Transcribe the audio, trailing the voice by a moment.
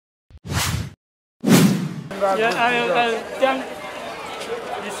I thank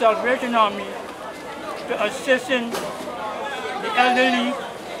the Salvation Army for assisting the elderly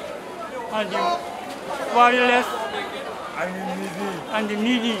and the fatherless and the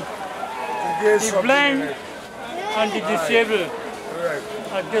needy, the blind and the disabled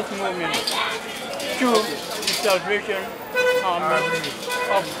at this moment through the Salvation Army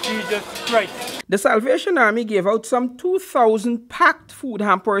of Jesus Christ. The Salvation Army gave out some 2,000 packed food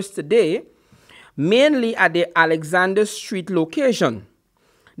hampers today, mainly at the Alexander Street location.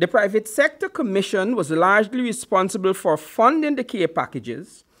 The Private Sector Commission was largely responsible for funding the care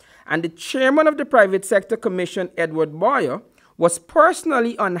packages, and the chairman of the Private Sector Commission, Edward Boyer, was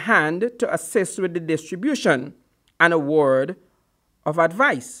personally on hand to assist with the distribution and a word of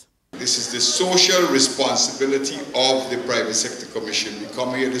advice. This is the social responsibility of the Private Sector Commission. We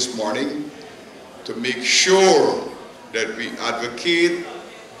come here this morning to make sure that we advocate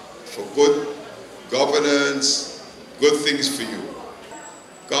for good governance, good things for you.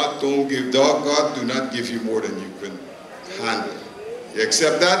 God don't give, God do not give you more than you can handle. You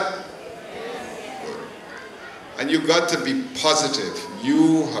accept that? Good. And you got to be positive.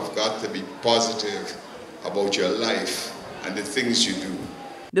 You have got to be positive about your life and the things you do.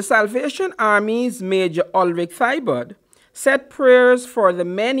 The Salvation Army's Major Ulrich Thibod said prayers for the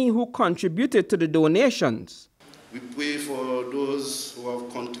many who contributed to the donations. We pray for those who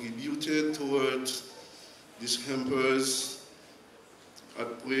have contributed towards these hampers. I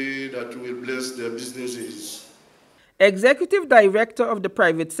pray that you will bless their businesses. Executive Director of the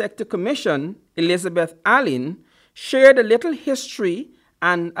Private Sector Commission, Elizabeth Allen, shared a little history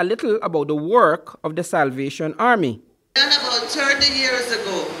and a little about the work of the Salvation Army. And about 30 years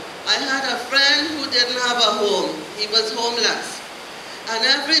ago, I had a friend who didn't have a home. He was homeless. And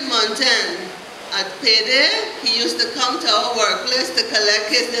every month end, at payday, he used to come to our workplace to collect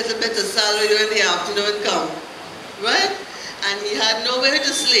his little bit of salary when the afternoon come. Right? And he had nowhere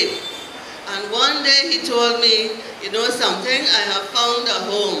to sleep. And one day he told me, you know something, I have found a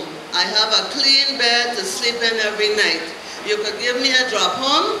home. I have a clean bed to sleep in every night. You could give me a drop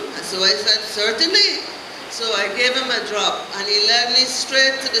home? And so I said, certainly. So I gave him a drop, and he led me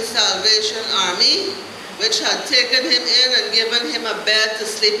straight to the Salvation Army, which had taken him in and given him a bed to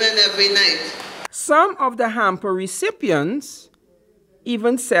sleep in every night. Some of the hamper recipients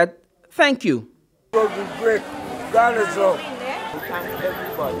even said thank you. God is great. God is love. We thank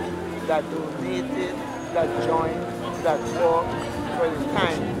everybody that donated, that joined, that worked for the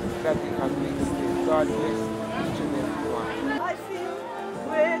time that we have wasted. God bless each and every one. I feel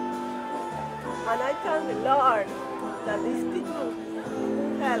great. And I thank the Lord that these people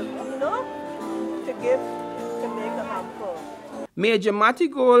help, to give, to make a hamper. Major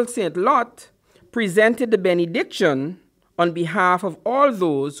Mattigold St. Lot presented the benediction on behalf of all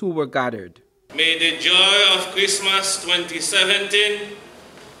those who were gathered. May the joy of Christmas 2017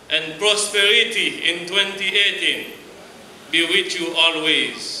 and prosperity in 2018 be with you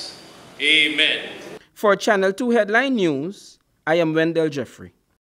always. Amen. For Channel 2 Headline News, I am Wendell Jeffrey.